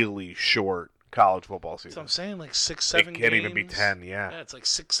really short college football season. That's what I'm saying, like 6, 7 games. It can't even be 10, yeah. Yeah, it's like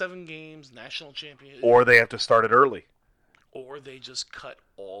 6, 7 games, national champion. Or they have to start it early. Or they just cut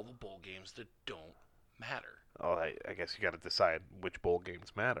all the bowl games that don't matter. Oh, I guess you got to decide which bowl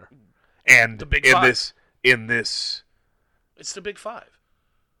games matter. And the Big Five. It's the Big Five.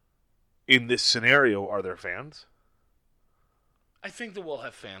 In this scenario, are there fans? I think that we'll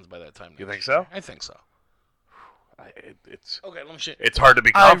have fans by that time. You think so? I think so. Okay, let me show you. It's hard to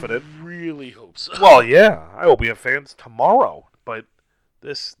be confident. I really hope so. Well, yeah, I hope we have fans tomorrow, but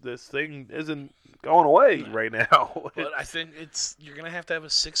this thing isn't going away right now. But I think you're gonna have to have a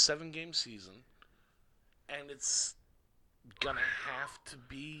 6, 7 game season, and it's gonna have to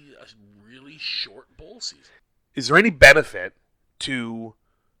be a really short bowl season. Is there any benefit to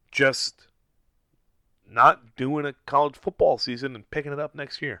just not doing a college football season and picking it up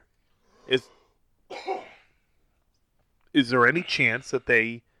next year? Is there any chance that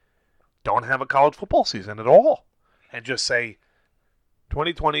they don't have a college football season at all and just say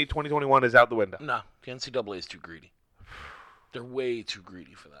 2020, 2021 is out the window? No, the NCAA is too greedy. They're way too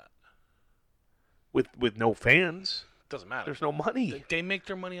greedy for that. With no fans, doesn't matter. There's no money. They make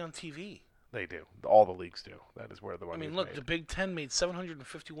their money on TV. They do. All the leagues do. That is where the money is look, made. The Big Ten made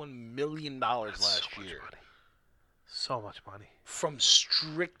 $751 million last year. So much money. From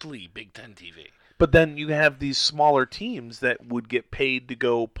strictly Big Ten TV. But then you have these smaller teams that would get paid to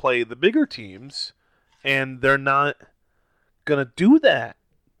go play the bigger teams, and they're not going to do that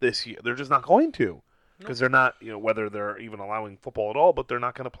this year. They're just not going to. Because they're not, whether they're even allowing football at all, but they're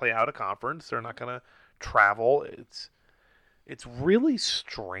not going to play out of conference. They're not going to travel. It's really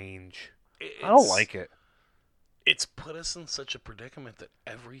strange. I don't like it. It's put us in such a predicament that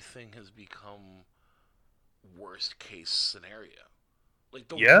everything has become worst case scenario. Like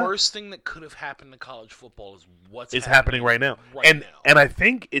the worst thing that could have happened to college football is what's happening right now. And I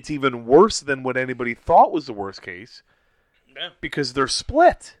think it's even worse than what anybody thought was the worst case. Yeah. Because they're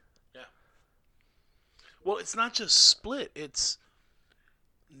split. Yeah. Well, it's not just split. It's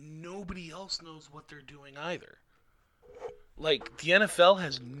nobody else knows what they're doing either. Like, the NFL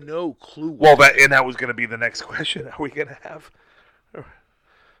has no clue. That was going to be the next question. Are we going to have...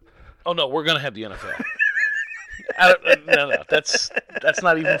 Oh, no, we're going to have the NFL. No, that's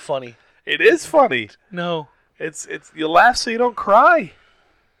not even funny. It is funny. No. It's you laugh so you don't cry.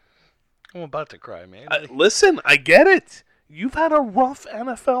 I'm about to cry, man. Listen, I get it. You've had a rough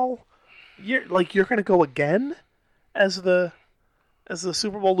NFL year. Like, you're going to go again as the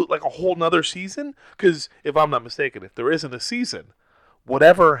Super Bowl, like a whole nother season? Because if I'm not mistaken, if there isn't a season,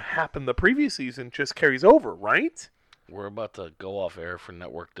 whatever happened the previous season just carries over, right? We're about to go off air for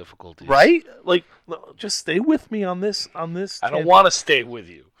network difficulties. Right? Like, just stay with me on this. I don't want to stay with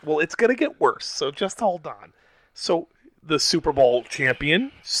you. Well, it's going to get worse, so just hold on. So, the Super Bowl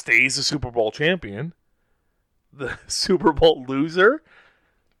champion stays a Super Bowl champion. The Super Bowl loser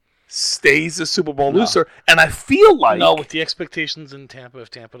stays a Super Bowl loser. And I feel like... No, with the expectations in Tampa,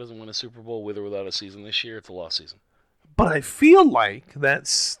 if Tampa doesn't win a Super Bowl with or without a season this year, it's a lost season. But I feel like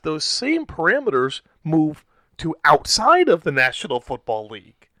those same parameters move to outside of the National Football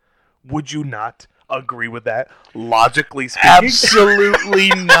League. Would you not agree with that, logically speaking? Absolutely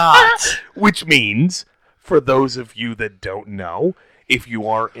not. Which means, for those of you that don't know, if you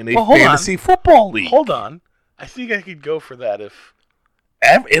are in a fantasy football league... Hold on. I think I could go for that if...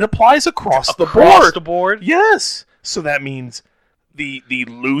 It applies across the board. Across the board? Yes. So that means the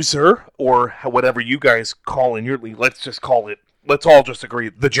loser, or whatever you guys call in your league, let's all just agree,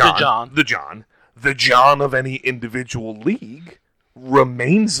 the John of any individual league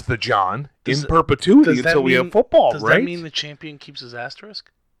remains the John in perpetuity until we have football, does right? Does that mean the champion keeps his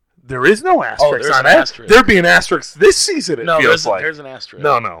asterisk? There is no asterisk there's on an it. asterisk. There'd be an asterisk this season, it feels like. There's an asterisk.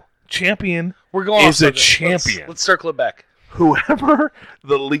 No. Champion is a champion. Let's circle it back. Whoever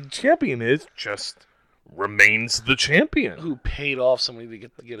the league champion is just remains the champion. Who paid off somebody to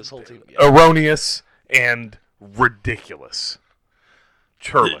get his whole team? Yeah. Erroneous and ridiculous.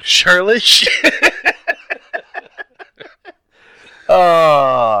 Churlish.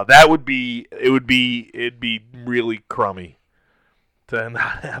 It'd be really crummy to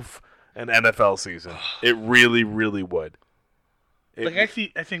not have an NFL season. It really, really would. I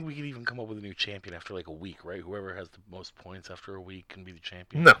think we could even come up with a new champion after like a week, right? Whoever has the most points after a week can be the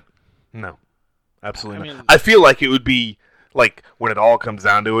champion. No, absolutely not. I feel like it would be like when it all comes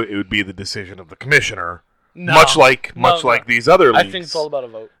down to it, it would be the decision of the commissioner. Much like these other leagues. I think it's all about a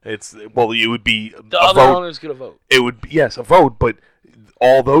vote. It would be the other owners get a vote. It would be, yes, a vote, but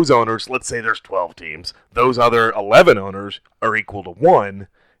all those owners, let's say there's 12 teams, those other 11 owners are equal to 1,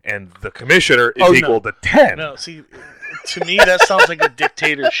 and the commissioner is equal to 10. No, see, to me that sounds like a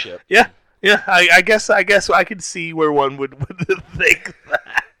dictatorship. Yeah. I guess I can see where one would think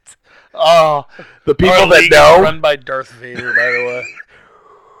that. Oh, the people that know, run by Darth Vader, by the way.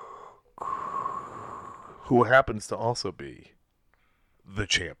 Who happens to also be the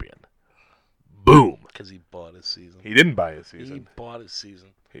champion. Boom. Because he bought his season. He didn't buy his season. He bought his season.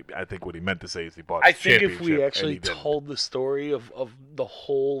 I think what he meant to say is he bought his championship. I think if we actually told the story of the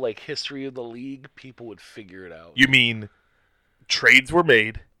whole history of the league, people would figure it out. You mean trades were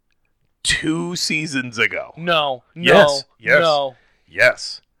made 2 seasons ago? No. Yes.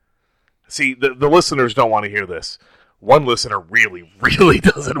 See, the listeners don't want to hear this. One listener really, really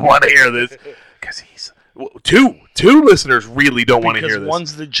doesn't want to hear this because he's... Two listeners really don't want to hear this. Because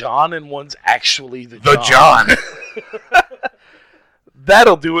one's the John and one's actually the John.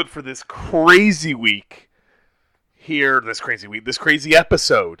 That'll do it for this crazy week. This crazy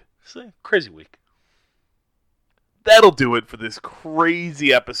episode. Crazy week. That'll do it for this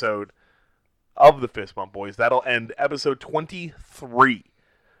crazy episode of the Fist Bump Boys. That'll end episode 23.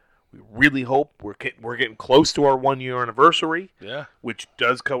 We really hope we're getting close to our 1-year anniversary. Yeah. Which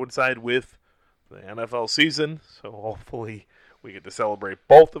does coincide with the NFL season, so hopefully we get to celebrate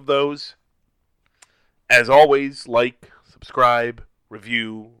both of those. As always, like, subscribe,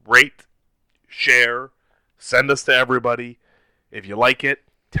 review, rate, share, send us to everybody. If you like it,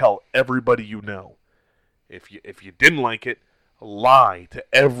 tell everybody you know. If you didn't like it, lie to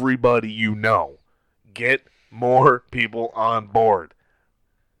everybody you know. Get more people on board.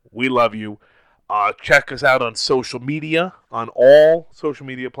 We love you. Check us out on social media. On all social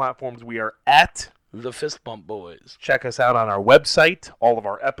media platforms, we are at The Fist Bump Boys. Check us out on our website. All of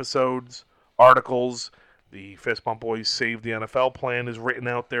our episodes, articles, the Fist Bump Boys Save the NFL plan is written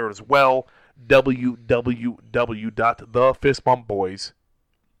out there as well.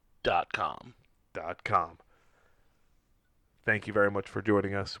 www.thefistbumpboys.com. Thank you very much for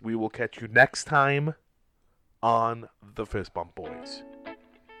joining us. We will catch you next time on The Fist Bump Boys.